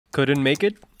Couldn't make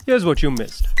it? Here's what you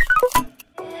missed.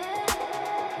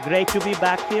 Great to be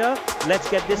back here.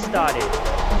 Let's get this started.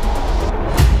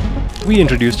 We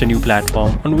introduced a new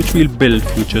platform on which we'll build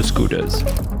future scooters.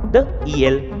 The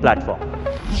EL platform.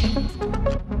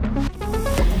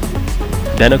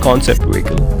 Then a concept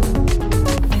vehicle.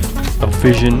 A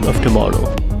vision of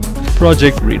tomorrow.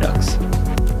 Project Redux.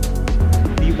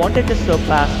 We wanted to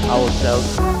surpass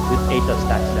ourselves with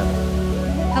Atherstack 7.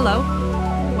 Hello.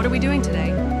 What are we doing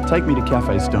today? Take me to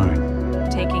Cafe Stone.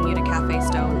 Taking you to Cafe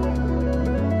Stone.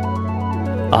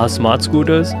 Our smart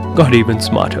scooters got even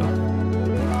smarter.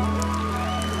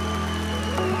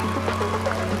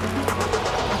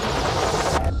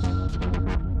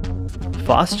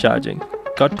 Fast charging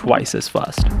got twice as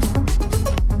fast.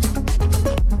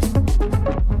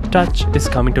 Touch is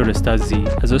coming to Arista Z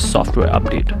as a software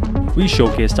update. We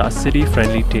showcased our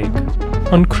city-friendly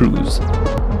take on Cruise.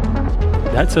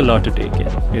 That's a lot to take in,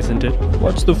 isn't it?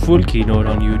 Watch the full keynote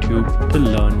on YouTube to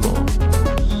learn more.